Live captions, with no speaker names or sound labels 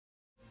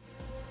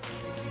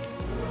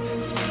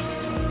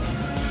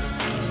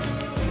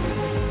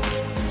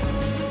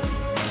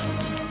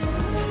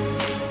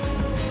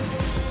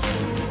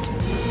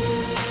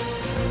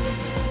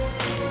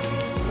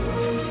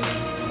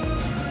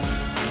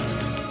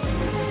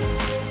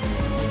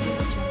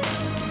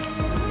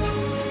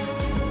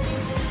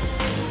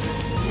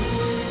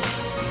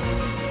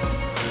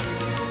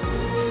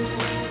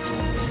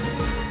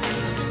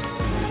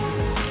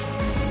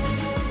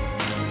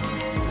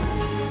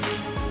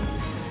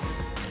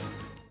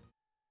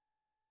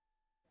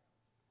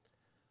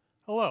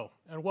Hello,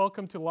 and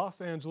welcome to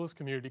Los Angeles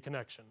Community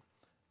Connection,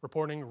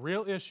 reporting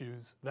real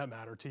issues that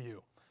matter to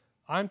you.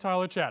 I'm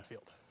Tyler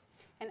Chatfield.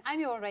 And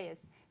I'm Ivor Reyes.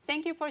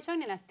 Thank you for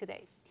joining us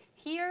today.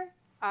 Here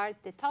are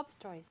the top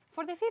stories.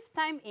 For the fifth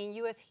time in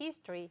U.S.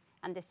 history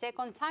and the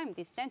second time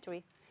this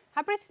century,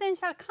 a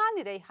presidential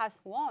candidate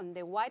has won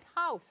the White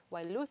House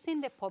while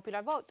losing the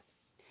popular vote.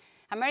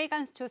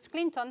 Americans chose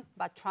Clinton,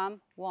 but Trump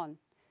won.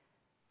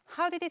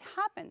 How did it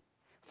happen?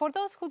 For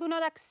those who do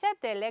not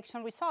accept the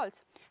election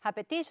results, a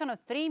petition of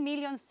 3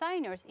 million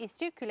signers is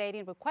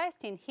circulating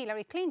requesting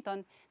Hillary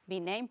Clinton be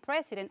named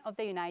President of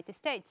the United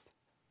States.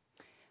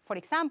 For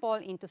example,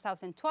 in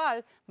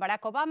 2012,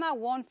 Barack Obama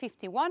won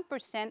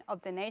 51%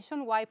 of the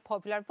nationwide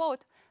popular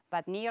vote,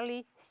 but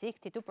nearly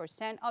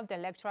 62% of the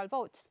electoral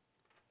votes.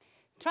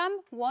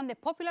 Trump won the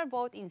popular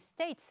vote in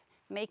states,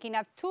 making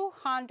up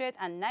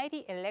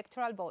 290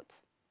 electoral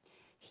votes.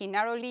 He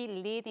narrowly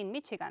leads in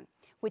Michigan,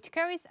 which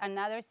carries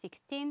another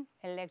 16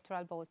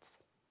 electoral votes.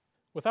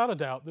 Without a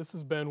doubt, this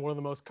has been one of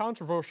the most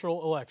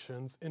controversial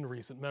elections in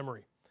recent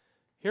memory.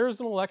 Here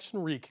is an election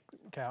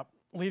recap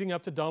leading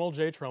up to Donald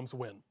J. Trump's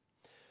win.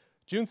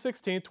 June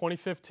 16,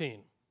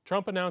 2015,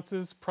 Trump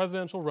announces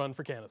presidential run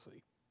for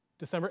candidacy.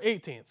 December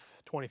 18,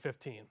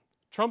 2015,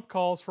 Trump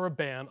calls for a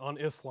ban on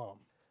Islam.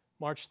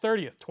 March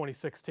 30,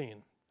 2016,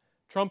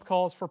 Trump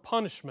calls for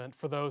punishment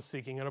for those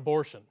seeking an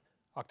abortion.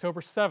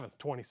 October 7,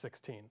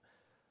 2016,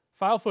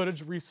 file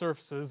footage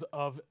resurfaces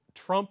of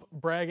Trump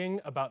bragging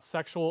about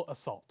sexual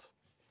assault.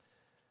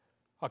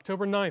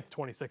 October 9,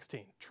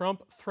 2016,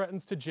 Trump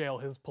threatens to jail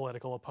his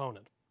political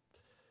opponent.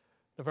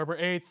 November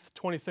 8,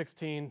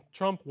 2016,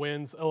 Trump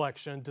wins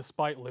election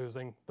despite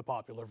losing the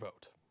popular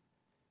vote.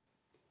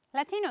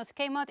 Latinos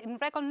came out in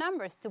record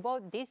numbers to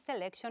vote this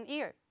election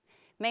year.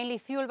 Mainly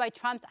fueled by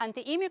Trump's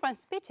anti-immigrant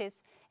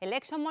speeches,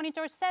 election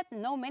monitors said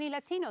no many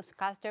Latinos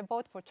cast their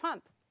vote for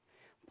Trump.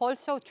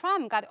 Polls show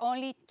Trump got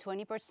only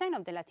 20%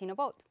 of the Latino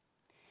vote.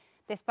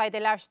 Despite the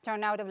large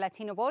turnout of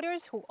Latino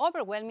voters who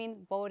overwhelmingly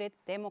voted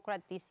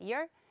Democrat this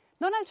year,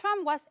 Donald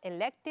Trump was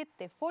elected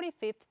the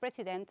 45th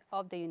President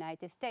of the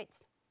United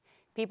States.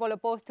 People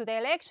opposed to the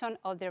election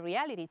of the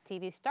reality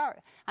TV star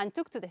and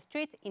took to the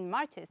streets in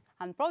marches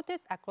and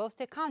protests across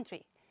the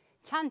country,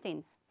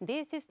 chanting,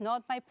 "This is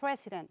not my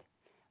president."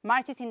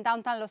 Marches in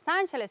downtown Los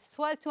Angeles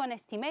swelled to an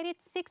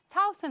estimated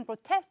 6,000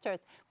 protesters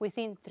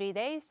within 3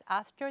 days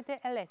after the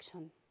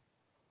election.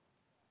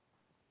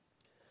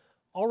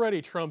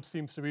 Already, Trump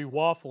seems to be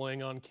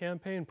waffling on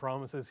campaign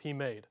promises he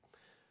made.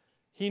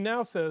 He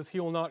now says he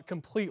will not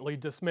completely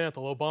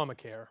dismantle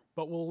Obamacare,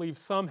 but will leave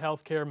some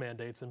health care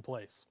mandates in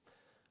place.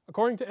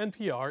 According to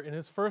NPR, in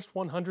his first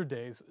 100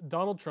 days,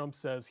 Donald Trump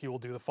says he will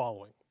do the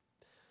following: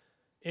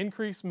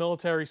 increase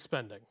military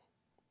spending,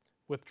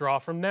 withdraw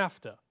from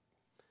NAFTA,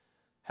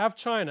 have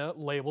China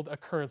labeled a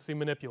currency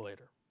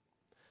manipulator,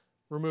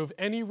 remove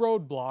any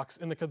roadblocks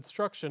in the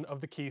construction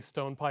of the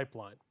Keystone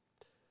Pipeline,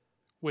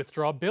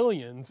 withdraw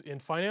billions in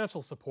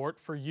financial support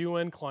for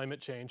UN climate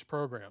change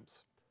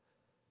programs,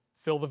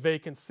 fill the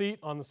vacant seat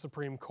on the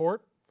Supreme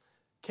Court,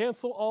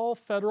 cancel all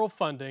federal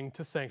funding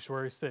to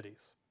sanctuary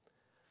cities,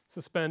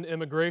 suspend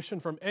immigration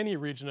from any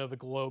region of the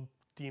globe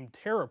deemed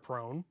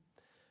terror-prone,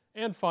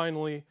 and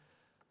finally,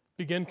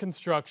 begin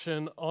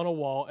construction on a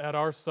wall at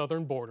our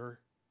southern border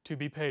to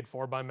be paid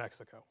for by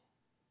Mexico.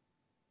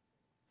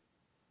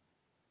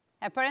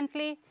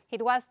 Apparently,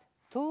 it was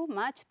too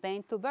much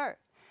pain to bear.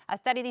 A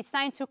study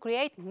designed to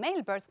create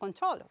male birth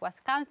control was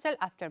canceled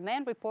after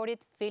men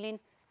reported feeling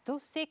too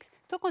sick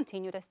to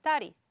continue the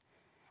study.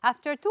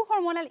 After 2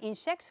 hormonal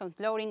injections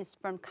lowering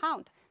sperm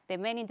count, the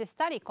men in the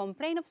study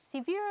complained of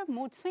severe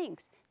mood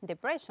swings,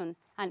 depression,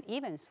 and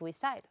even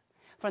suicide.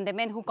 From the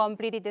men who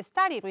completed the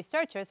study,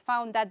 researchers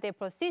found that the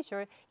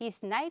procedure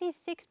is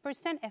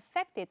 96%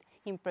 effective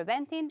in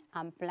preventing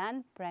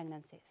unplanned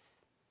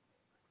pregnancies.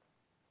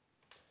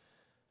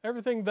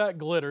 Everything that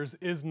glitters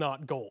is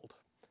not gold,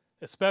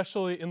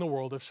 especially in the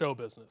world of show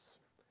business.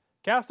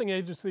 Casting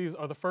agencies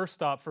are the first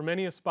stop for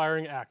many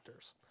aspiring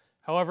actors.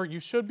 However, you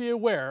should be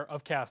aware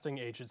of casting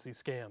agency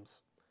scams.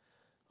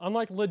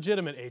 Unlike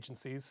legitimate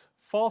agencies,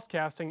 false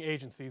casting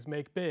agencies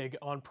make big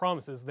on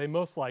promises they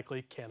most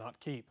likely cannot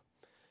keep.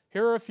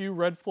 Here are a few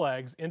red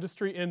flags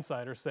industry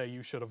insiders say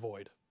you should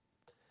avoid.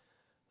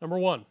 Number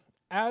 1,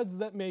 ads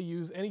that may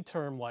use any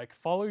term like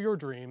follow your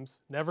dreams,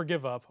 never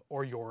give up,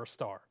 or you're a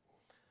star.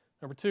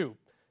 Number 2,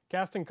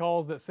 casting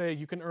calls that say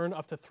you can earn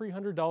up to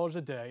 $300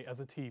 a day as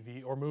a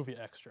TV or movie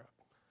extra.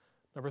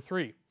 Number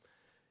 3,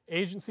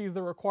 agencies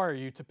that require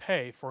you to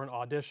pay for an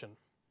audition.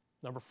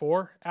 Number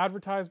 4,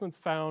 advertisements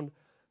found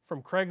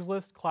from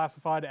Craigslist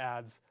classified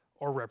ads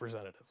or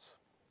representatives.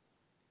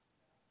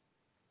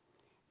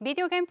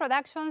 Video game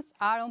productions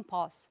are on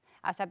pause,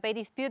 as a pay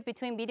dispute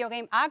between video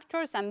game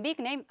actors and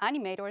big-name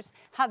animators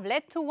have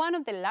led to one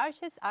of the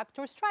largest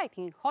actor strikes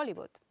in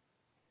Hollywood.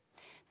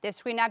 The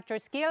Screen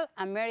Actors Guild,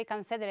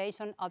 American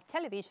Federation of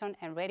Television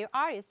and Radio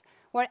Artists,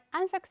 were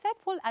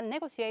unsuccessful at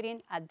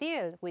negotiating a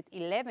deal with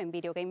 11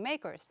 video game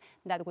makers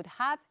that would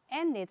have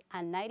ended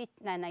a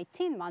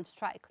 19-month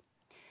strike.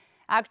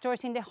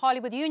 Actors in the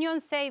Hollywood Union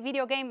say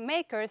video game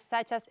makers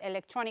such as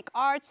Electronic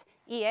Arts,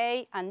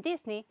 EA, and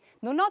Disney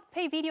do not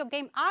pay video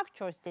game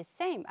actors the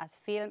same as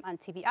film and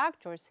TV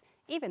actors,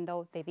 even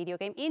though the video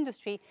game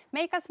industry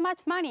makes as much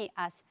money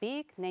as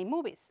big-name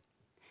movies.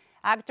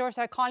 Actors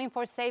are calling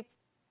for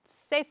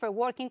safer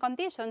working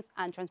conditions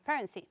and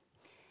transparency.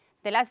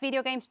 The last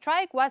video game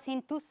strike was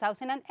in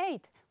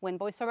 2008, when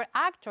voiceover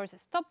actors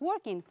stopped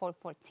working for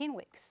 14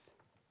 weeks.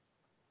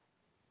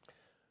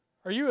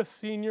 Are you a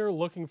senior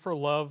looking for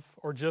love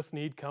or just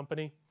need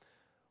company?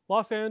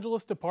 Los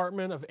Angeles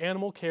Department of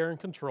Animal Care and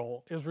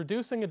Control is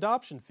reducing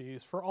adoption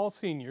fees for all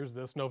seniors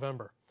this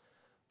November.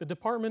 The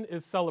department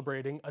is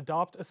celebrating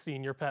Adopt a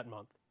Senior Pet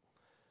Month.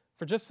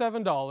 For just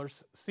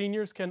 $7,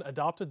 seniors can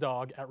adopt a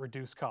dog at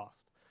reduced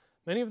cost.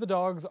 Many of the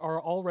dogs are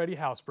already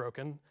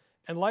housebroken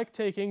and like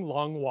taking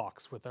long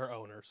walks with their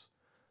owners.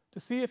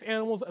 To see if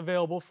animals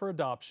available for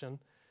adoption,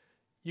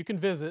 you can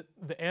visit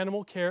the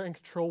Animal Care and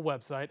Control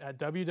website at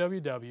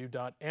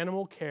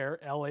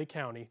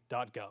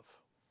www.animalcarelacounty.gov.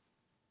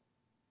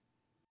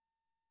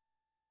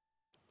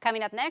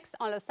 Coming up next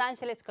on Los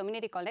Angeles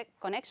Community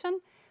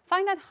Connection,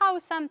 find out how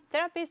some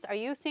therapists are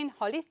using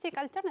holistic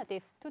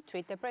alternatives to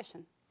treat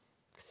depression.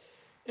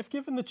 If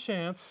given the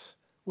chance,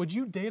 would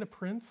you date a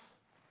prince?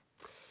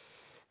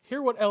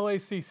 Hear what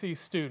LACC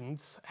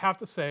students have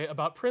to say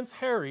about Prince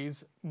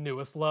Harry's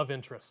newest love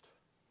interest.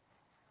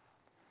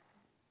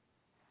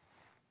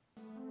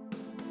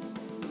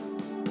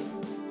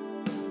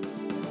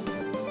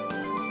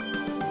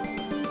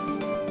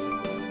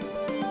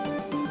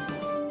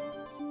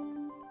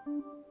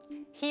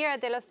 Here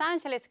at the Los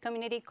Angeles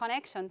Community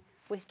Connection,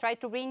 we try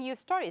to bring you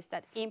stories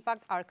that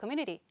impact our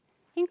community,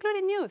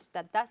 including news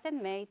that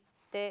doesn't make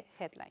the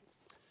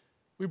headlines.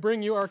 We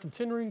bring you our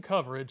continuing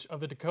coverage of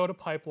the Dakota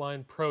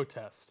Pipeline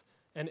protest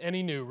and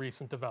any new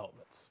recent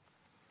developments.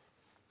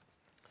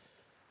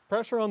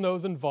 Pressure on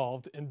those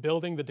involved in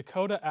building the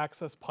Dakota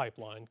Access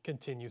Pipeline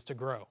continues to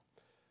grow.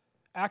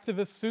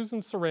 Activist Susan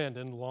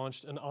Sarandon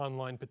launched an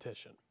online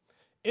petition.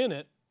 In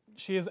it,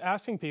 she is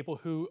asking people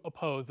who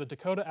oppose the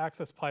Dakota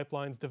Access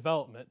Pipeline's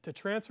development to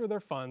transfer their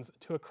funds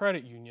to a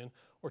credit union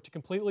or to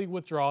completely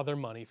withdraw their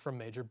money from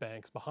major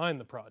banks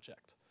behind the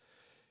project.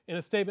 In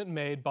a statement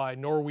made by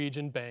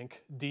Norwegian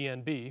bank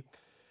DNB,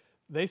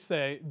 they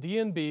say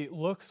DNB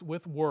looks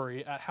with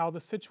worry at how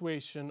the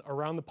situation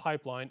around the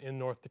pipeline in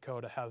North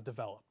Dakota has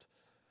developed.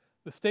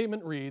 The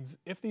statement reads,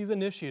 if these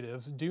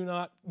initiatives do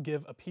not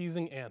give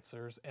appeasing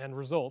answers and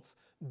results,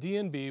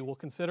 DNB will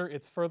consider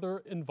its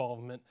further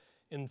involvement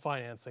in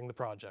financing the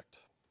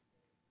project.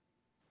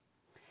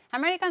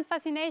 Americans'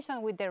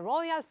 fascination with the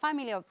royal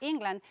family of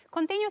England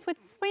continues with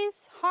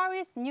Prince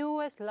Harry's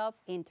newest love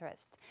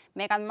interest.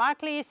 Meghan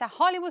Markle is a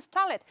Hollywood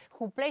starlet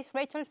who plays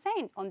Rachel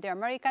Zane on the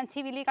American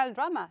TV legal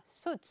drama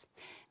Suits.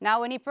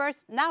 Now any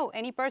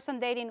person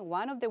dating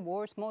one of the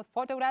world's most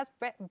photographed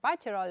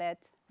bachelor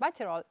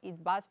is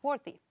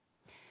buzzworthy.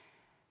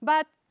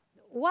 But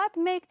what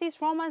makes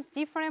this romance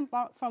different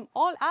from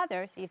all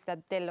others is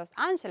that the Los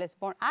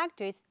Angeles-born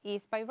actress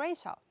is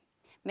biracial.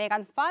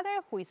 Meghan's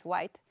father, who is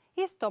white,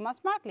 is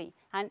Thomas Markle,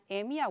 an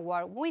Emmy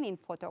Award-winning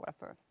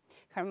photographer.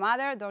 Her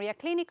mother, Doria,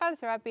 clinical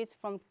therapist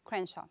from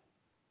Crenshaw.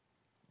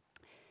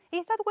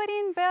 Is that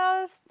wedding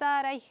bells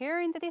that I hear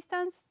in the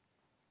distance?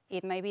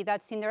 It may be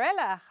that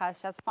Cinderella has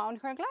just found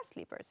her glass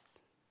slippers.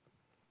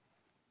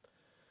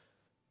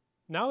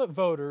 Now that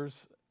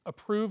voters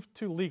approved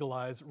to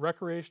legalize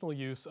recreational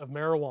use of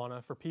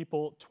marijuana for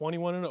people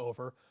 21 and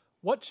over,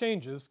 what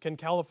changes can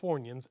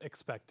Californians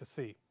expect to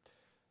see?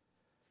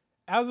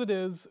 As it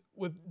is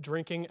with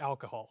drinking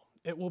alcohol,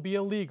 it will be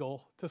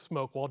illegal to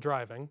smoke while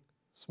driving,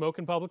 smoke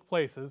in public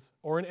places,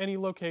 or in any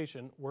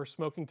location where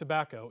smoking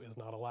tobacco is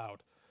not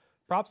allowed.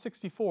 Prop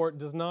 64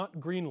 does not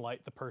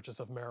greenlight the purchase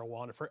of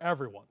marijuana for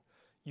everyone.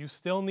 You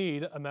still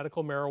need a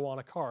medical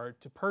marijuana card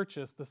to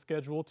purchase the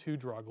Schedule II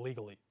drug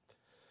legally.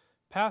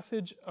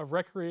 Passage of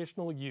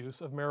recreational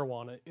use of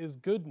marijuana is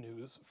good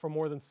news for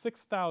more than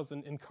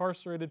 6,000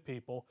 incarcerated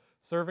people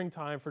serving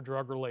time for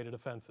drug-related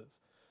offenses,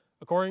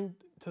 according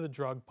to the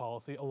Drug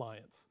Policy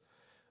Alliance.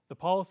 The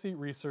policy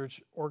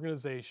research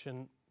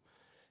organization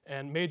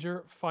and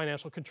major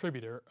financial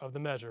contributor of the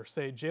measure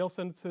say jail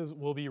sentences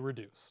will be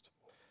reduced.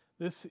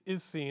 This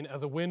is seen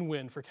as a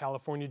win-win for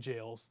California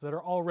jails that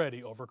are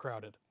already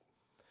overcrowded.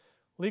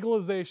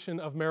 Legalization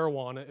of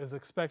marijuana is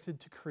expected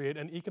to create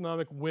an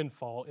economic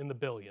windfall in the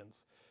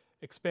billions.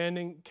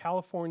 Expanding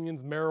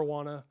California's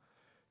marijuana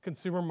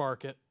consumer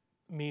market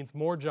means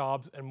more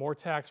jobs and more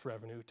tax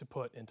revenue to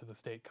put into the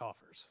state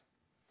coffers.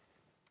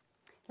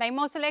 Like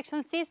most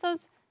election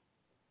seasons,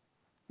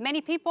 many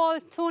people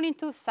tune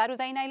into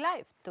Saturday Night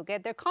Live to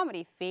get their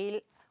comedy feel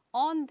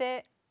on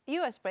the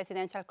U.S.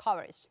 presidential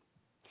coverage.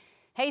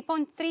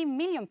 8.3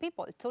 million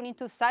people tune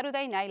into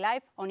Saturday Night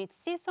Live on its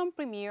season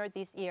premiere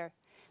this year,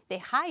 the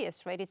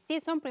highest rated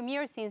season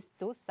premiere since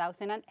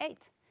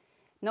 2008.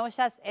 Not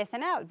just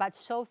SNL, but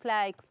shows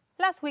like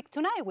Last Week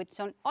Tonight with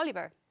John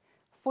Oliver,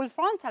 Full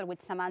Frontal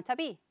with Samantha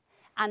Bee,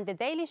 and The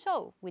Daily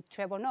Show with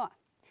Trevor Noah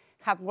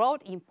have grown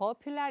in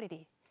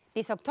popularity.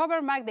 This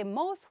October marked the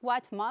most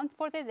watched month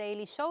for The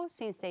Daily Show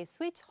since they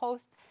switched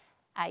hosts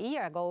a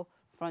year ago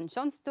from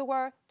Jon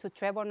Stewart to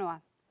Trevor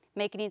Noah,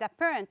 making it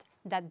apparent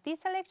that this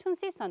election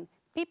season,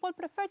 people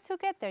prefer to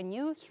get their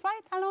news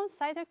right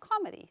alongside their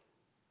comedy.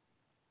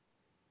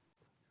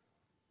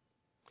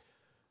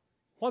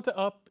 Want to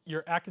up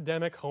your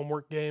academic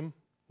homework game?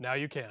 Now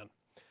you can.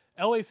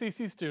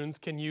 LACC students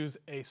can use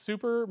a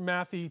super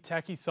mathy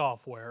techie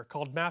software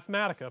called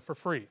Mathematica for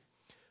free.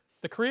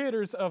 The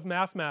creators of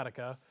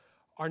Mathematica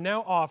are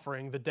now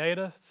offering the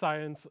data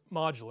science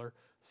modular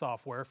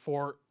software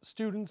for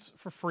students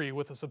for free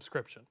with a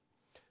subscription.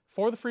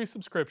 For the free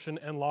subscription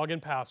and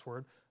login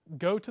password,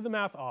 go to the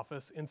math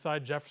office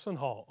inside Jefferson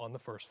Hall on the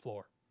first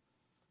floor.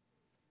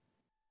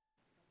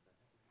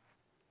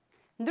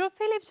 Drew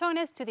Phillips joined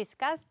us to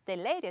discuss the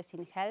latest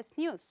in health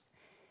news.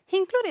 He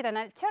included an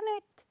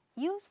alternate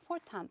use for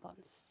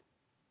tampons.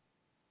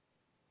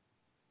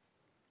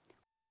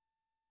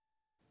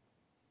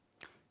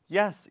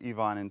 Yes,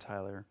 Yvonne and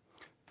Tyler.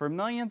 For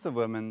millions of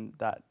women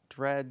that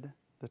dread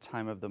the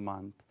time of the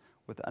month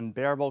with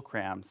unbearable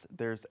cramps,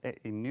 there's a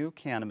new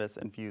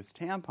cannabis-infused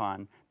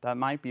tampon that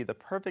might be the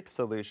perfect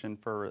solution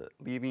for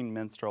relieving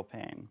menstrual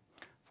pain.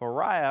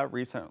 Faraya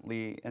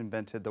recently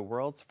invented the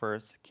world's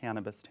first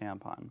cannabis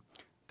tampon.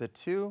 The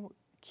two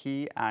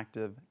key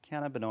active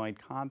cannabinoid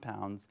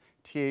compounds,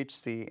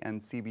 THC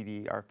and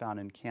CBD, are found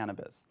in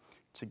cannabis.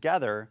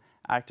 Together,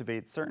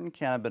 activate certain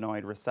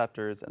cannabinoid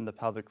receptors in the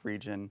pelvic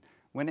region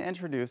when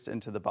introduced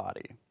into the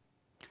body.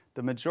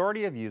 The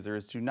majority of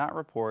users do not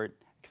report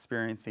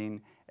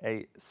experiencing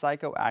a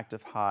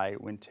psychoactive high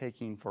when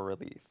taking for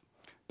relief,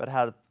 but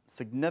had a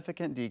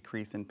significant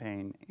decrease in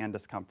pain and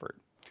discomfort.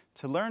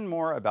 To learn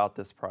more about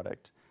this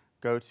product,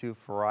 go to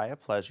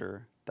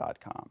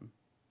farayapleasure.com.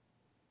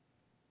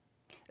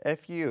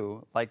 If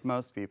you, like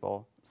most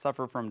people,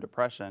 suffer from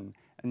depression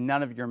and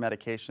none of your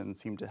medications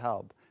seem to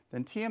help,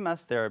 then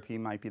TMS therapy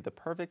might be the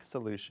perfect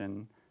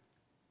solution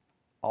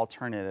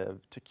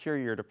alternative to cure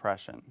your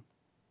depression.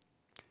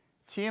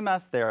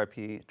 TMS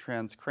therapy,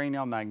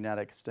 transcranial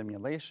magnetic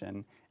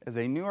stimulation, is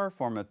a newer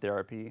form of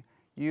therapy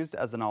used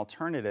as an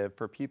alternative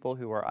for people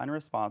who are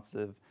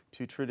unresponsive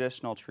to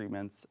traditional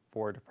treatments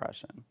for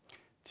depression.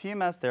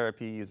 TMS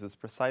therapy uses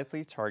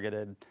precisely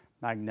targeted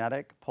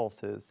magnetic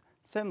pulses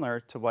similar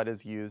to what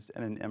is used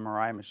in an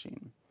MRI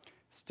machine,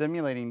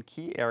 stimulating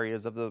key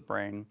areas of the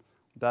brain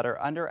that are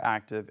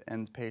underactive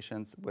in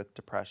patients with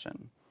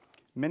depression.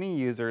 Many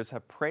users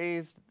have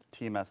praised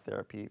TMS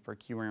therapy for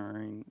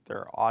curing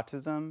their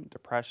autism,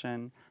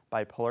 depression,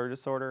 bipolar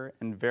disorder,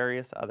 and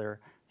various other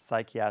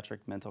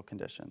psychiatric mental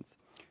conditions.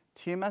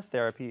 TMS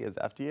therapy is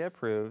FDA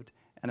approved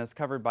and is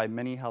covered by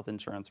many health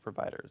insurance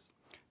providers.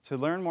 To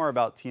learn more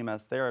about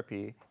TMS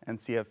therapy and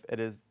see if it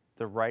is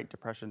the right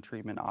depression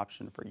treatment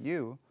option for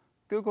you,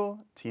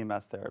 Google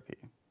TMS therapy.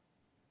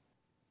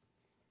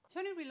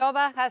 Johnny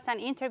Rilova has an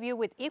interview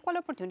with Equal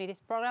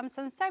Opportunities Programs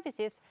and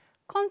Services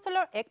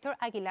Counselor Hector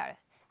Aguilar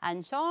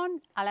and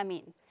John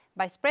Alamin,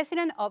 Vice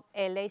President of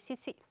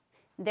LACC.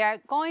 They are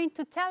going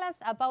to tell us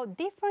about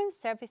different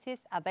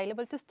services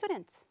available to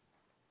students.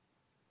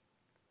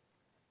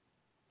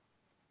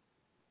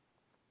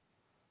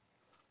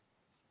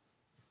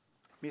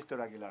 Mr.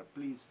 Aguilar,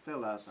 please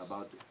tell us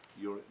about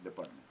your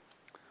department.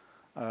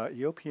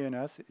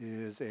 EOP&S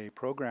is a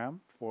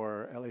program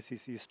for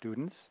LACC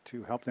students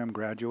to help them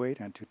graduate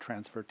and to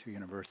transfer to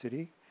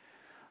university.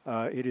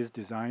 It is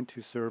designed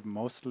to serve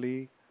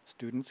mostly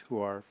students who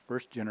are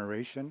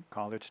first-generation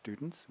college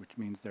students, which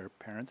means their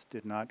parents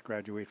did not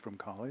graduate from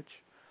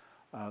college,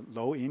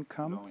 low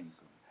income,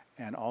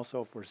 and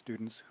also for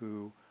students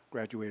who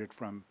graduated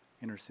from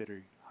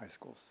inner-city high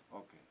schools.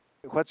 Okay.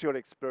 What's your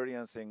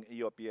experience in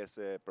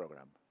EOPS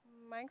program?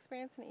 My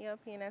experience in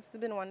EOP&S has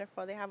been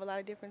wonderful. They have a lot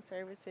of different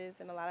services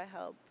and a lot of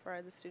help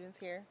for the students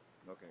here.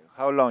 Okay.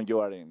 How long you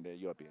are in the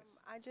EOPS?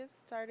 I just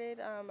started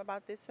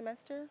about this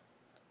semester,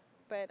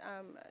 but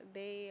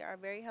they are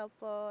very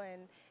helpful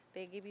and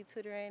they give you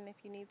tutoring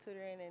if you need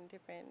tutoring and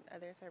different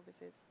other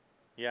services.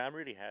 Yeah, I'm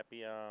really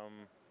happy.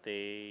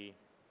 They,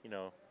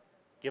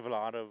 give a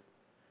lot of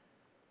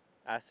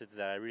assets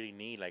that I really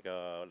need, like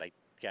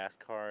gas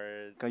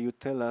cards. Can you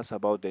tell us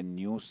about the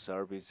new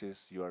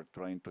services you are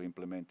trying to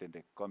implement in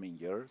the coming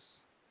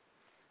years?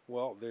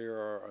 Well, there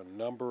are a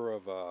number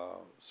of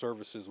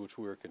services which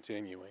we are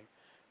continuing.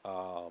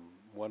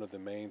 One of the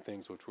main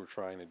things which we're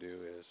trying to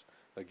do is,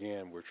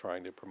 again, we're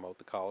trying to promote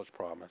the college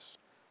promise.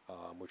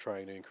 We're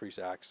trying to increase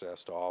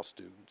access to all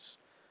students.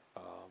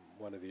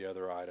 One of the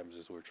other items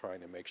is we're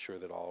trying to make sure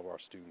that all of our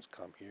students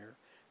come here,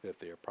 that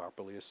they are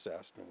properly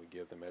assessed, and we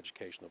give them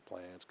educational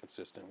plans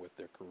consistent with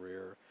their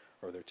career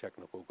or their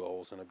technical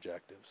goals and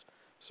objectives.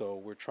 So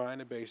we're trying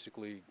to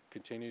basically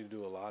continue to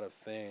do a lot of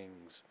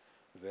things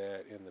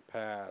that in the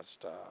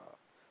past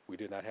we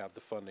did not have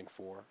the funding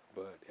for,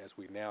 but as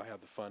we now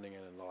have the funding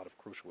in a lot of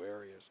crucial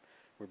areas,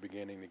 we're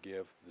beginning to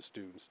give the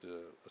students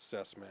the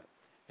assessment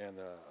and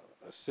the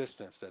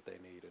assistance that they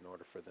need in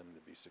order for them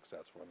to be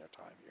successful in their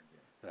time here.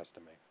 That's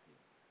the main thing.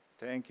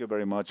 Thank you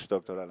very much,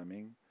 Dr.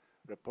 Alamin.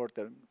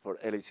 Reporter for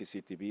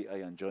LACC TV,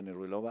 I am Johnny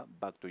Ruilova.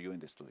 Back to you in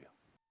the studio.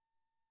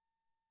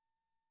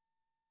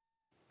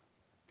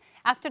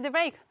 After the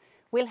break,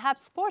 we'll have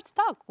sports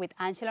talk with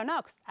Angelo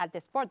Knox at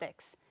the Sport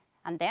Desk.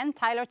 And then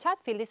Tyler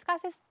Chatfield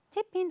discusses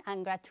tipping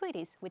and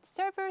gratuities with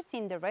servers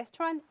in the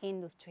restaurant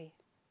industry.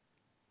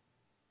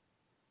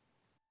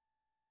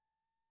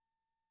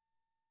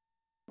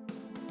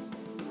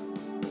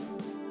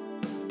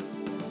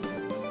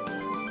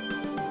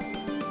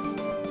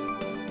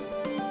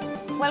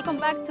 Welcome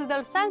back to the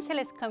Los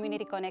Angeles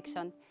Community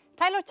Connection.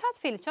 Tyler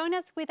Chatfield joins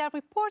us with a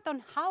report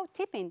on how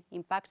tipping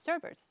impacts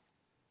servers.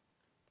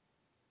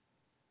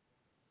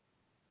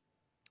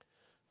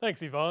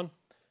 Thanks, Yvonne.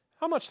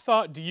 How much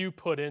thought do you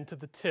put into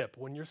the tip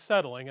when you're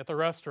settling at the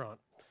restaurant?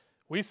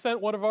 We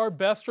sent one of our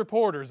best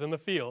reporters in the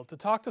field to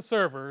talk to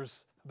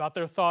servers about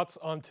their thoughts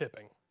on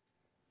tipping.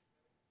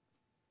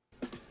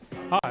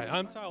 Hi,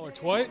 I'm Tyler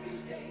Twite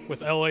with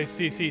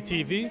LACC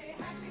TV.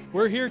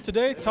 We're here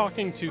today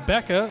talking to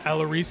Becca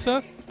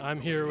Alarisa. I'm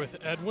here with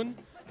Edwin,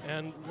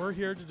 and we're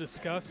here to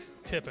discuss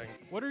tipping.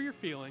 What are your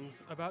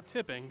feelings about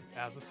tipping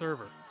as a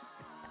server?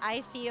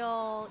 I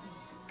feel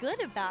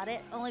good about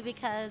it only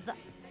because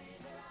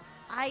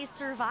I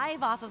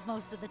survive off of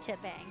most of the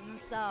tipping,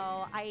 so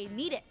I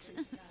need it.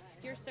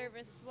 Your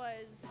service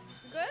was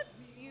good.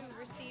 You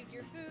received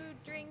your food,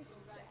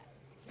 drinks,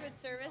 good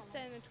service,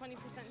 and a 20%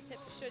 tip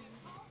should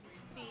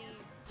be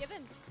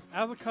given.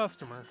 As a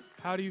customer,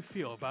 how do you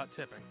feel about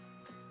tipping?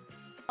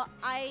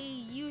 I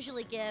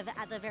usually give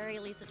at the very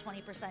least a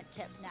 20%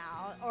 tip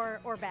now,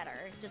 or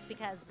better, just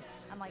because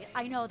I'm like,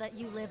 I know that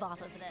you live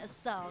off of this,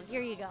 so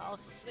here you go.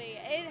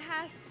 It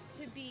has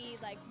to be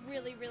like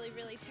really, really,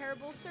 really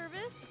terrible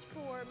service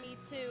for me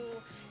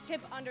to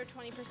tip under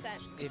 20%.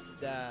 If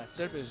the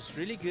service is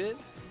really good,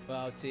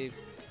 well, I'll tip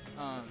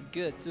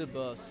good too,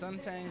 but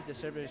sometimes the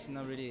service is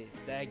not really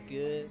that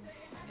good,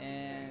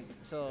 and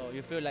so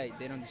you feel like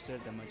they don't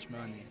deserve that much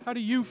money. How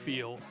do you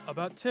feel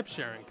about tip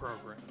sharing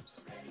programs?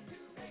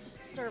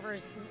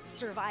 Servers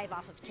survive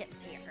off of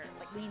tips here.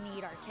 Like, we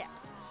need our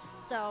tips.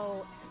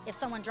 So if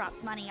someone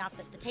drops money off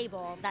the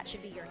table, that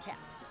should be your tip.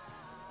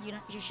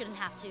 You shouldn't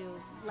have to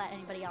let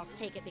anybody else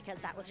take it because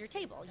that was your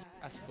table.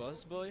 As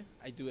busboy,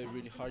 I do a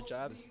really hard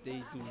job.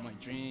 They do my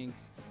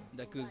drinks,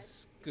 they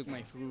cook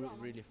my food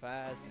really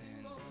fast,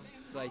 and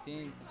so I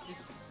think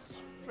it's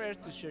fair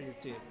to share your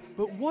tip.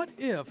 But what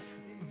if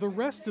the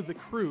rest of the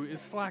crew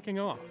is slacking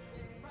off?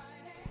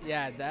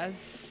 Yeah, that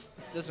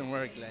doesn't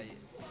work. Like,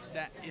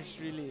 that is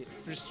really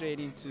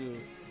frustrating to,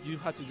 you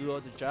have to do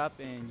all the job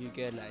and you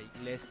get like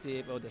less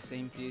tip or the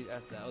same tip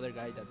as the other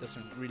guy. That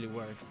doesn't really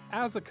work.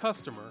 As a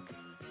customer,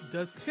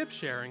 does tip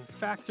sharing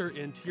factor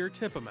into your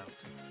tip amount?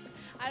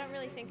 I don't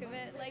really think of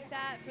it like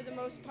that. For the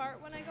most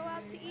part, when I go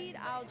out to eat,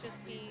 I'll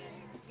just be,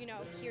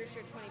 here's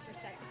your 20%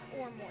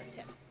 or more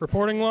tip.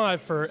 Reporting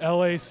live for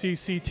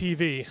LACC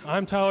TV,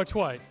 I'm Tyler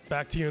Twite.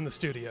 Back to you in the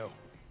studio.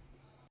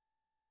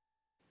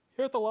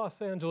 Here at the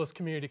Los Angeles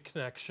Community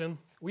Connection,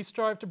 we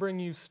strive to bring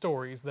you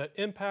stories that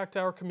impact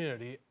our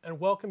community and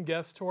welcome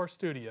guests to our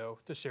studio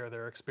to share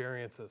their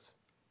experiences.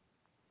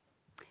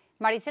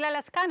 Maricela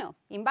Lascano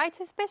invites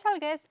special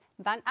guest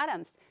Van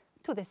Adams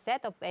to the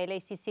set of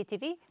LACC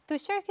TV to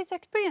share his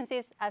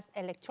experiences as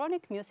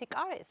electronic music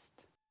artist.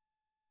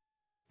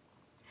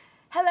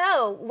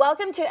 Hello,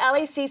 welcome to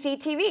LACC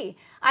TV.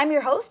 I'm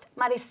your host,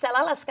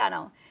 Maricela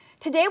Lascano.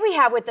 Today we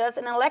have with us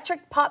an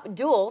electric pop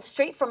duo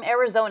straight from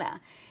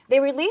Arizona. They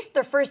released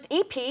their first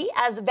EP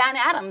as Van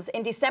Adams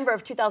in December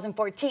of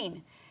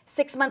 2014.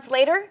 6 months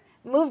later,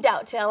 moved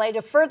out to LA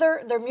to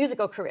further their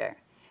musical career.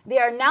 They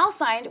are now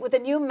signed with a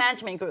new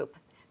management group.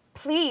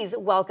 Please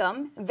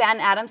welcome Van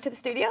Adams to the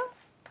studio.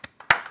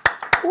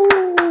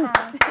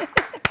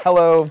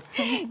 Hello.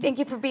 Thank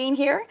you for being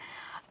here.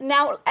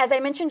 Now, as I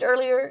mentioned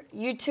earlier,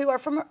 you two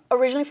are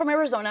originally from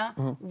Arizona.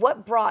 Mm-hmm.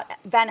 What brought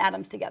Van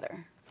Adams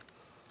together?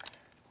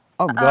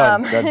 Oh,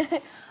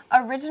 good.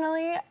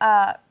 Originally,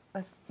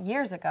 was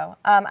years ago.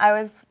 I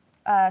was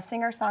a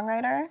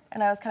singer-songwriter,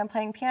 and I was kind of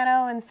playing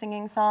piano and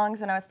singing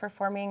songs, and I was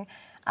performing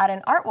at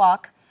an art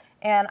walk,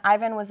 and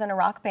Ivan was in a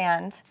rock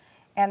band,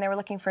 and they were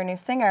looking for a new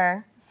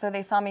singer, so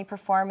they saw me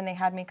perform, and they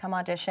had me come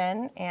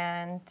audition,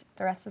 and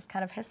the rest is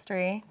kind of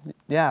history.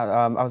 Yeah,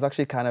 I was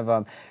actually kind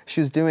of, she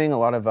was doing a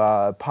lot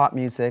of pop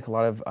music, a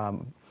lot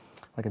of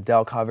like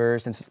Adele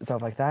covers and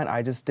stuff like that.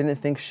 I just didn't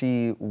think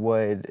she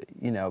would,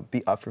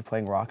 be up for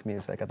playing rock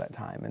music at that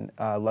time.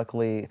 And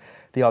luckily,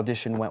 the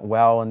audition went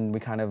well, and we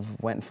kind of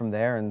went from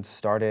there and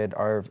started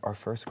our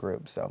first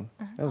group. So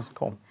it was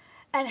cool.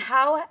 And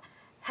how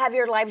have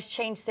your lives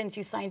changed since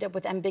you signed up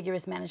with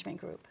Ambiguous Management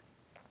Group?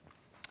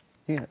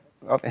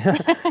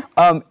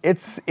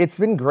 It's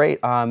been great.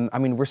 I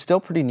mean, we're still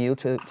pretty new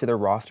to their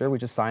roster. We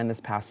just signed this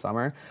past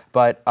summer,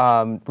 but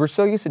we're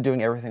so used to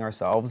doing everything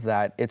ourselves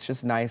that it's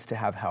just nice to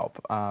have help.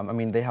 I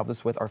mean, they helped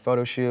us with our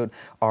photo shoot,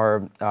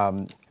 our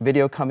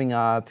video coming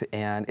up,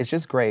 and it's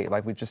just great.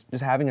 Like we just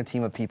having a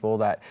team of people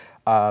that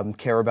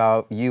care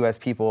about you as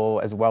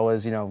people as well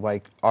as, you know,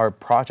 like our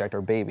project,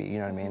 our baby, you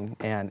know what I mean?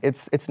 And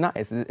it's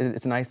nice.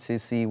 It's nice to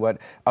see what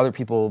other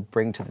people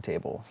bring to the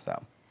table.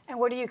 So. And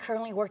what are you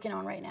currently working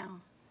on right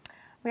now?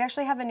 We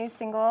actually have a new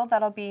single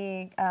that'll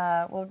be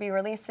we'll be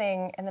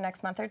releasing in the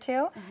next month or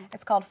two.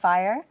 It's called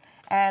Fire,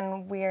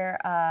 and we're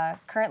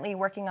currently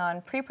working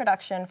on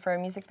pre-production for a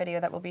music video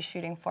that we'll be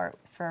shooting for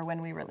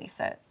when we release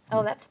it.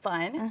 Oh, that's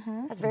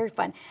fun. That's very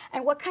fun.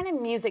 And what kind of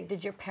music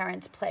did your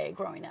parents play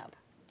growing up?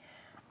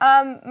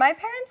 My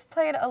parents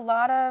played a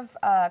lot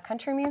of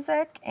country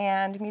music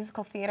and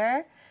musical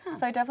theater,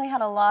 so I definitely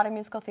had a lot of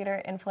musical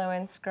theater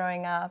influence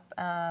growing up.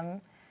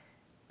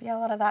 Yeah, a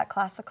lot of that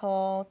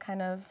classical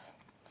kind of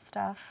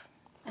stuff.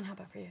 And how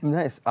about for you?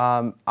 Nice.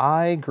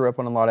 I grew up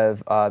on a lot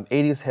of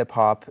 80s hip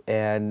hop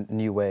and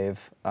new wave.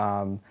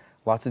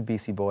 Lots of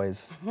BC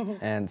Boys,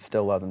 and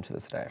still love them to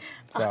this day.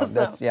 So Awesome.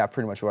 that's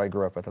pretty much what I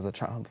grew up with as a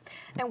child.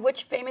 And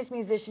which famous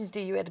musicians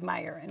do you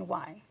admire and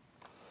why?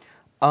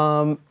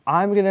 I'm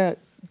gonna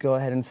go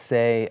ahead and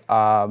say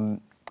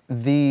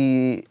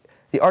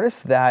the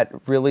artist that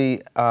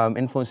really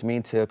influenced me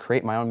to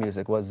create my own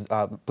music was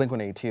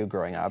Blink-182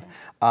 growing up.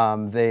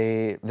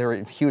 They were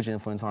a huge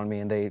influence on me,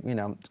 and they, you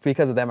know,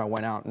 because of them I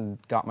went out and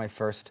got my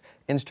first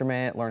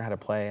instrument, learned how to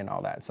play and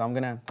all that. So I'm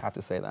gonna have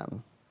to say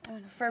them.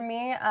 For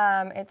me,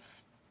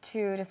 it's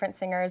two different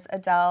singers,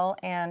 Adele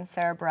and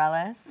Sarah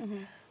Bareilles.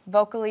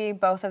 Vocally,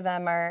 both of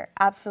them are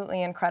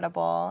absolutely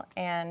incredible,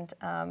 and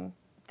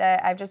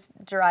I've just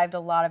derived a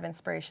lot of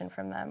inspiration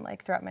from them,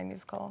 like throughout my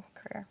musical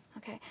career.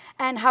 Okay.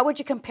 And how would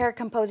you compare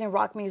composing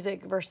rock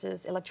music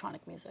versus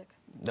electronic music?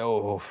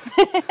 No.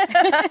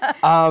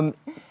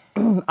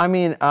 I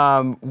mean,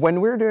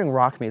 when we were doing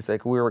rock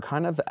music, we were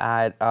kind of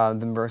at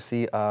the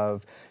mercy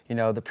of, you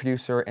know, the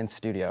producer and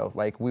studio.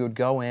 Like we would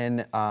go in,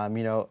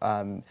 you know,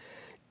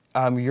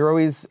 you're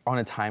always on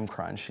a time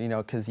crunch, you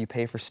know, because you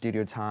pay for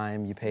studio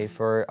time, you pay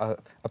for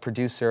a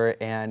producer,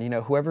 and, you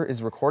know, whoever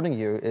is recording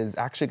you is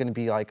actually going to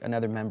be like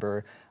another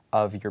member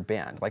of your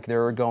band. Like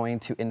they're going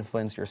to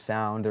influence your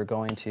sound, they're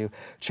going to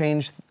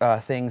change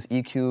things,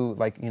 EQ,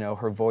 like, you know,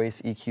 her voice,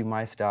 EQ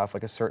my stuff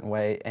like a certain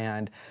way,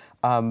 and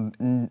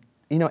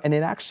you know, and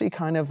it actually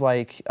kind of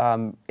like,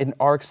 in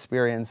our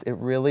experience, it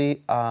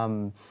really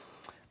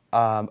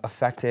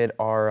affected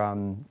our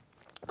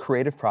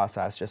creative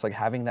process, just like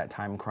having that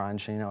time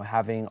crunch, you know,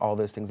 having all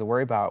those things to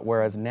worry about.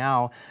 Whereas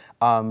now,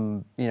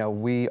 you know,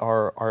 we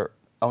are our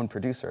own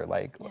producer,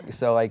 like,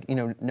 so like, you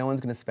know, no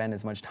one's gonna spend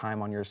as much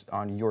time on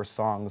your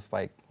songs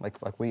like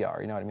we are,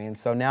 you know what I mean?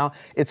 So now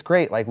it's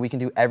great, like we can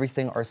do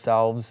everything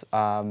ourselves,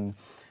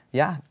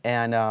 yeah,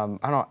 and I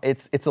don't know,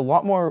 it's a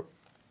lot more.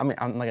 I mean,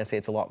 I'm not gonna say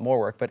it's a lot more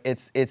work, but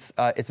it's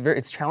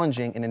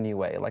challenging in a new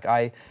way. Like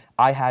I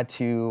have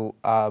to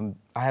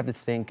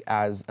think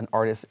as an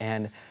artist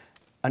and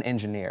an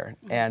engineer,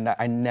 and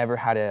I never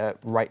had to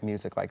write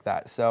music like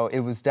that. So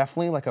it was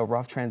definitely like a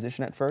rough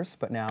transition at first,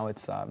 but now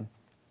it's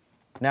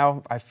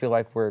now I feel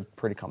like we're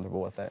pretty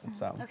comfortable with it.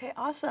 So okay,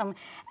 awesome.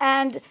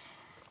 And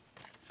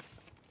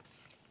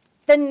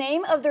the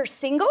name of their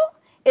single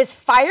is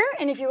Fire,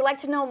 and if you would like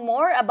to know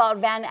more about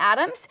Van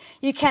Adams,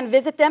 you can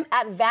visit them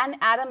at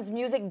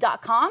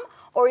vanadamsmusic.com,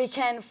 or you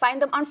can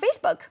find them on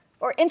Facebook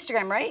or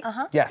Instagram, right?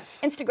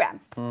 Yes. Instagram.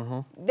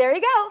 There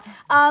you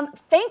go.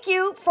 Thank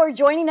you for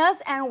joining us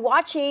and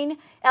watching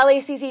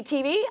LACC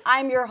TV.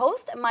 I'm your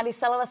host,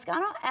 Marisela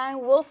Lascano,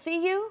 and we'll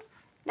see you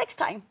next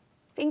time.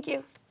 Thank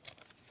you.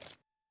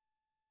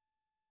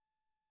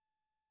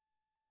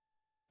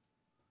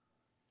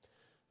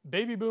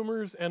 Baby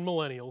boomers and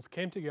millennials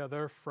came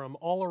together from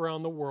all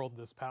around the world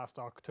this past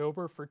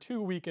October for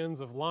 2 weekends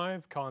of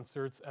live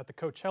concerts at the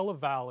Coachella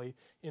Valley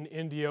in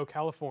Indio,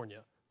 California,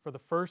 for the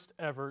first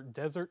ever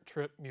Desert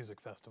Trip Music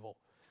Festival.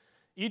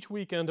 Each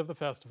weekend of the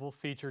festival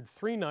featured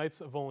 3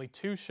 nights of only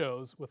 2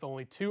 shows with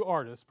only 2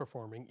 artists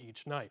performing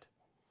each night.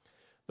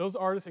 Those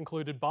artists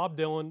included Bob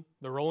Dylan,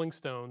 the Rolling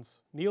Stones,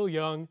 Neil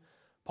Young,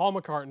 Paul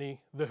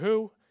McCartney, The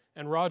Who,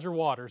 and Roger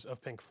Waters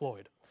of Pink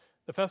Floyd.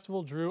 The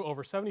festival drew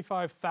over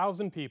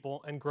 75,000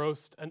 people and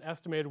grossed an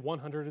estimated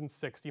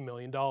 $160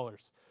 million.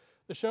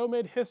 The show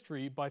made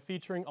history by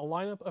featuring a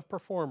lineup of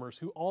performers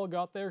who all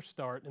got their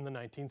start in the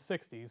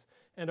 1960s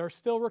and are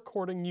still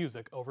recording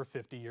music over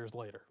 50 years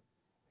later.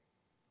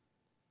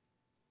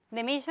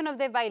 The mission of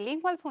the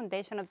Bilingual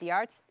Foundation of the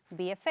Arts,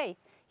 BFA,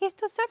 is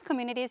to serve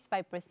communities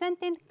by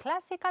presenting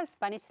classical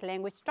Spanish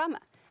language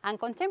drama and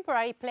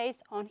contemporary plays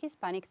on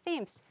Hispanic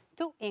themes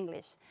to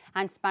English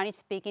and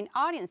Spanish-speaking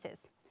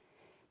audiences,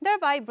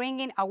 thereby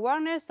bringing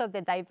awareness of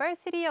the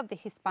diversity of the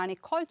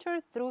Hispanic culture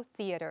through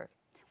theater.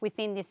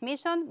 Within this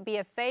mission,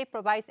 BFA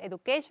provides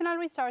educational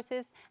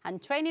resources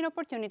and training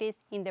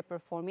opportunities in the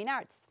performing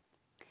arts.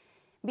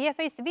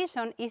 BFA's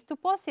vision is to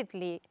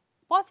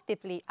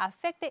positively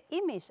affect the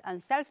image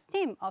and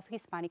self-esteem of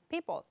Hispanic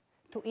people,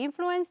 to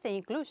influence the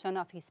inclusion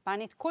of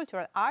Hispanic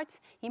cultural arts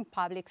in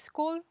public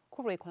school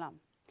curriculum,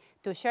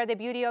 to share the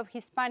beauty of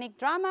Hispanic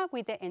drama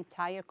with the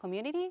entire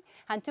community,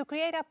 and to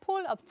create a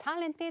pool of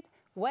talented,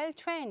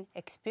 well-trained,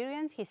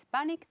 experienced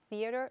Hispanic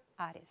theater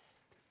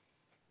artists.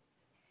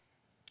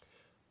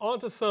 On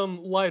to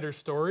some lighter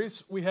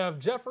stories. We have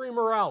Jeffrey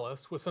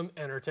Morales with some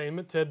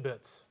entertainment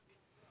tidbits.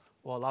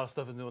 Well, a lot of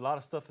stuff is new. A lot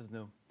of stuff is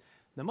new.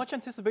 The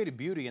much-anticipated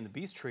Beauty and the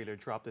Beast trailer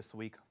dropped this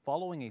week,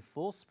 following a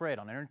full spread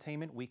on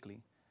Entertainment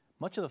Weekly.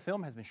 Much of the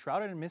film has been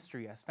shrouded in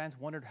mystery as fans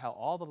wondered how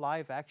all the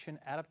live-action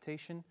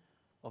adaptation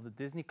of the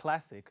Disney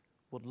classic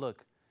would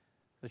look.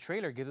 The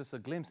trailer gives us a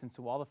glimpse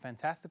into all the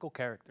fantastical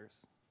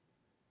characters.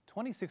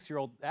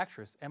 26-year-old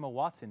actress Emma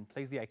Watson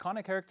plays the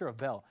iconic character of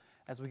Belle,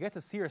 as we get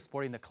to see her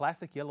sporting the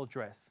classic yellow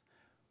dress.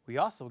 We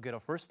also get a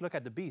first look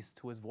at the Beast,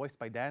 who is voiced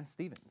by Dan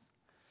Stevens.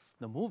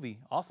 The movie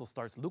also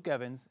stars Luke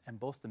Evans and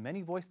boasts the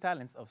many voice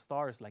talents of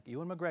stars like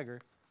Ewan McGregor,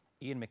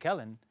 Ian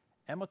McKellen,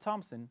 Emma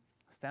Thompson,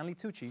 Stanley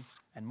Tucci,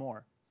 and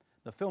more.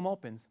 The film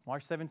opens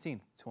March 17,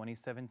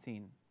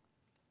 2017.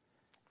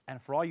 And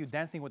for all you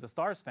Dancing with the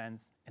Stars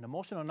fans, an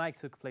emotional night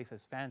took place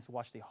as fans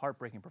watched a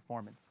heartbreaking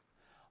performance.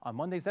 On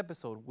Monday's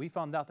episode, we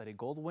found out that a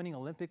gold-winning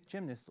Olympic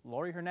gymnast,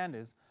 Laurie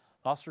Hernandez,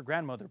 lost her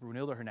grandmother,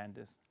 Brunilda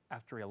Hernandez,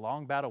 after a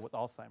long battle with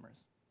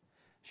Alzheimer's.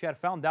 She had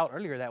found out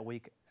earlier that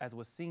week, as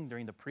was seen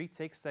during the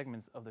pre-take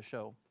segments of the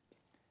show.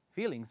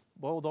 Feelings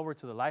boiled over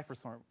to the live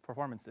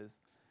performances.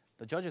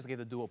 The judges gave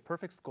the duo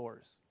perfect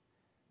scores.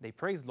 They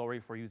praised Laurie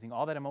for using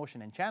all that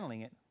emotion and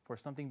channeling it for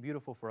something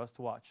beautiful for us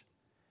to watch.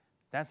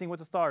 Dancing with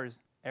the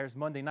Stars airs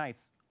Monday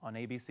nights on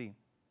ABC.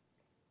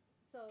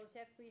 So,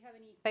 Chef, do you have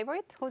any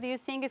favorite? Who do you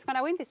think is going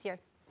to win this year?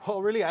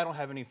 Well, really, I don't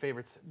have any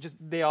favorites. Just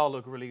they all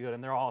look really good,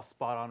 and they're all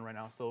spot on right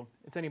now. So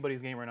it's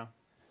anybody's game right now.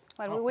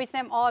 Well, we wish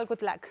them all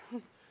good luck.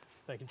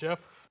 Thank you,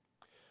 Jeff.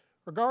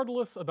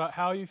 Regardless about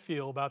how you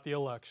feel about the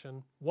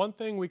election, one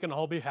thing we can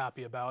all be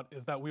happy about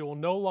is that we will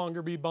no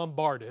longer be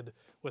bombarded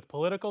with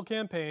political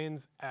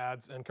campaigns,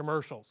 ads, and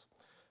commercials.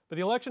 But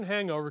the election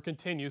hangover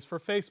continues for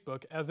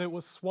Facebook as it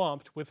was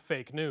swamped with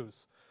fake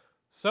news.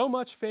 So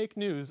much fake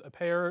news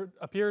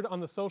appeared on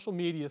the social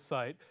media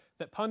site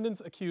that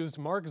pundits accused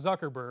Mark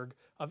Zuckerberg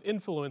of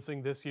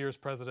influencing this year's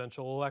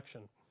presidential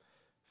election.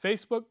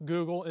 Facebook,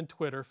 Google, and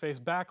Twitter face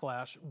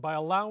backlash by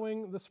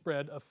allowing the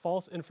spread of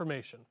false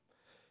information.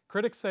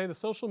 Critics say the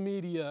social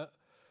media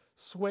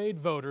swayed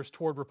voters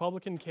toward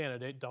Republican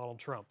candidate Donald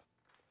Trump.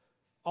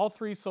 All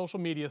three social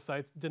media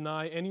sites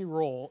deny any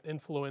role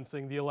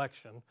influencing the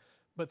election,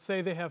 but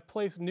say they have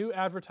placed new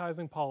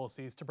advertising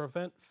policies to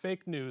prevent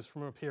fake news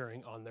from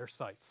appearing on their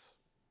sites.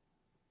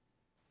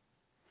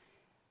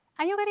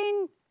 Are you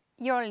getting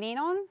your lean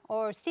on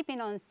or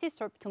sipping on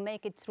syrup to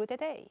make it through the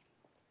day?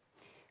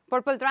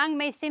 Purple drunk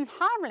may seem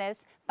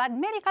harmless, but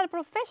medical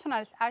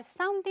professionals are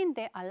sounding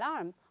the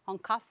alarm on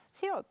cough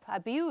syrup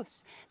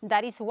abuse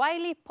that is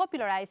widely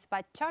popularized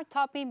by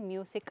chart-topping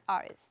music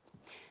artists.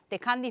 The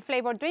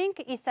candy-flavored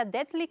drink is a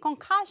deadly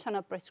concoction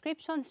of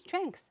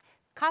prescription-strength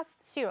cough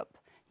syrup,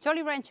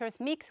 Jolly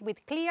Ranchers mixed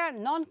with clear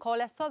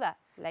non-cola soda,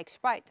 like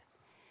Sprite.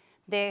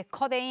 The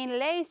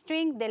codeine-laced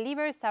drink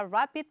delivers a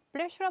rapid,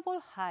 pleasurable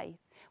high,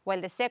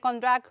 while the second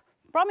drug,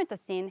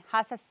 promethazine,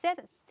 has a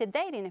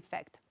sedating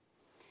effect.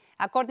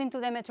 According to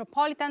the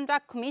Metropolitan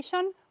Drug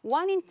Commission,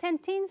 1 in 10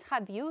 teens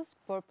have used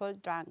Purple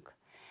Drunk.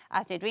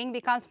 As the drink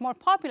becomes more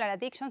popular,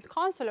 addictions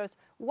counselors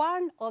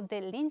warn of the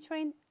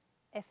lingering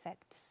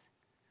effects.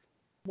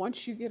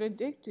 Once you get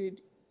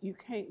addicted, you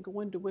can't go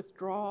into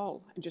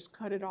withdrawal and just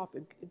cut it off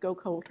and go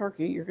cold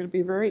turkey. You're going to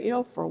be very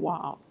ill for a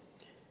while.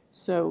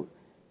 So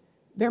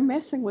they're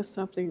messing with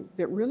something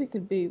that really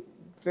could be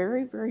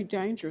very, very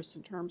dangerous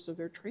in terms of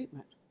their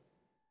treatment.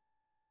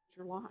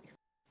 Your life.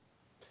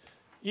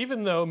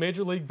 Even though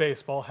Major League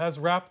Baseball has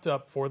wrapped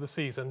up for the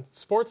season,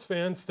 sports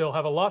fans still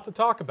have a lot to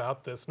talk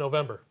about this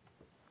November.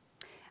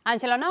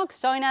 Angelo Knox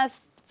joined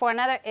us for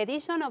another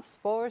edition of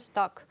Sports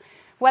Talk.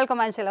 Welcome,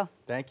 Angelo.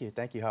 Thank you.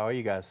 Thank you. How are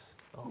you guys?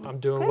 Oh, I'm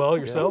doing well.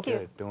 Yourself?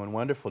 Good. Doing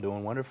wonderful.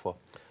 Doing wonderful.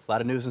 A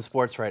lot of news in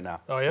sports right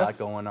now. Oh, yeah? A lot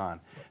going on.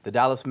 The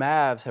Dallas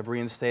Mavs have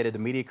reinstated the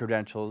media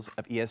credentials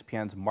of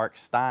ESPN's Mark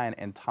Stein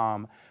and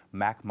Tom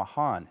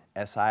McMahon,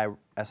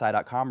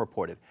 SI.com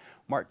reported.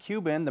 Mark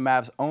Cuban, the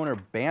Mavs owner,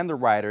 banned the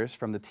writers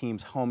from the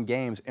team's home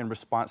games in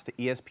response to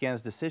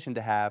ESPN's decision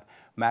to have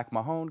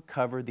McMahon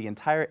cover the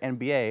entire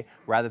NBA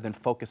rather than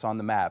focus on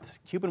the Mavs.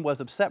 Cuban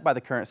was upset by the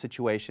current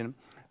situation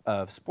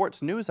of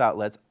sports news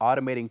outlets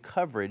automating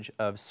coverage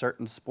of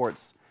certain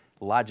sports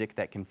logic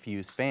that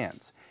confuse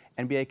fans.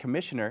 NBA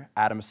Commissioner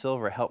Adam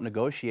Silver helped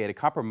negotiate a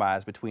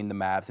compromise between the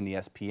Mavs and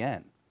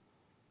ESPN.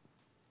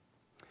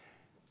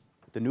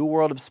 The new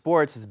world of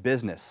sports is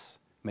business.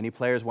 Many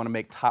players want to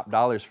make top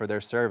dollars for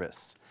their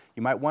service.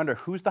 You might wonder,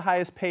 who's the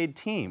highest paid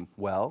team?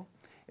 Well,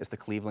 it's the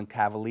Cleveland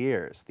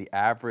Cavaliers. The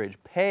average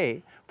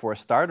pay for a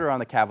starter on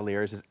the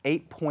Cavaliers is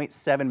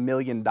 $8.7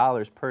 million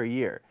per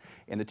year.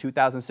 In the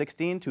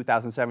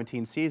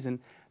 2016-2017 season,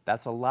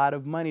 That's a lot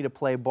of money to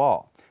play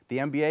ball. The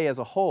NBA as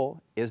a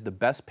whole is the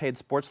best paid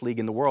sports league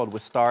in the world,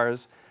 with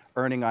stars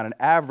earning on an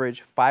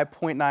average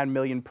 $5.9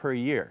 million per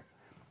year.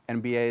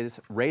 NBA is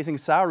raising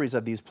salaries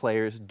of these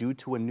players due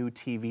to a new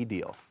TV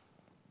deal.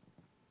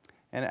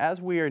 And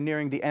as we are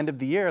nearing the end of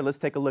the year, let's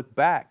take a look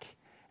back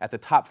at the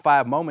top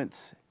 5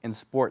 moments in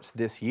sports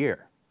this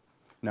year.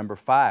 Number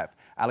 5,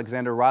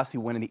 Alexander Rossi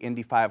winning the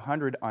Indy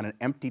 500 on an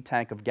empty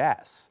tank of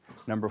gas.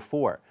 Number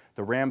 4,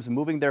 the Rams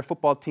moving their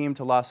football team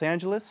to Los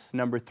Angeles.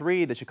 Number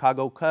 3, the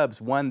Chicago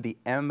Cubs won the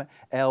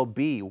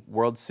MLB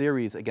World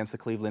Series against the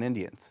Cleveland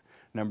Indians.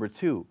 Number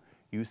 2,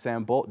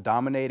 Usain Bolt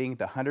dominating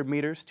the 100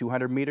 meters,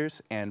 200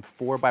 meters, and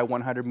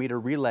 4x100 meter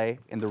relay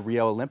in the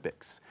Rio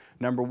Olympics.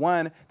 Number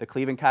 1, the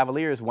Cleveland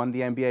Cavaliers won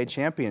the NBA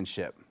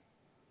championship.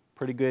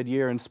 Pretty good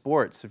year in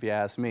sports, if you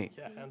ask me.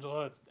 Yeah,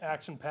 Angelo, it's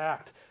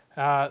action-packed.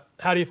 How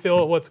do you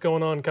feel what's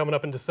going on coming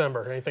up in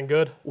December? Anything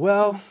good?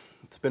 Well,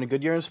 it's been a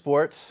good year in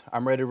sports.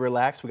 I'm ready to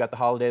relax. We got the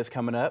holidays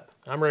coming up.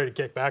 I'm ready to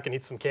kick back and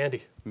eat some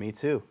candy. Me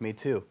too, me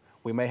too.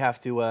 We may have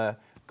to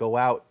go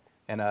out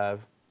and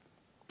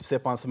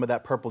sip on some of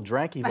that purple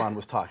drink Yvonne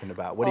was talking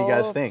about. What do you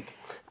guys think?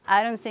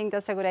 I don't think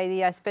that's a good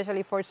idea,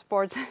 especially for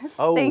sports.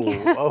 Oh, Thank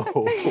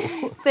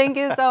you. Thank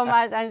you so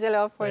much,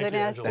 Angelo, for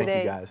joining us today.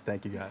 Thank you, guys.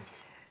 Thank you,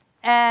 guys.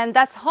 And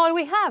that's all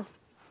we have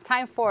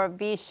time for.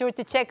 Be sure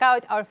to check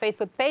out our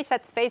Facebook page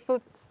at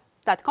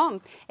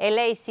facebook.com,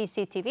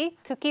 LACC TV,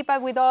 to keep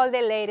up with all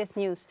the latest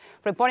news.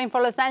 Reporting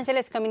for Los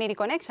Angeles Community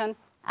Connection,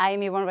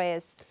 I'm Yvonne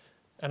Reyes.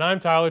 And I'm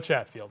Tyler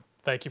Chatfield.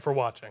 Thank you for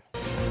watching.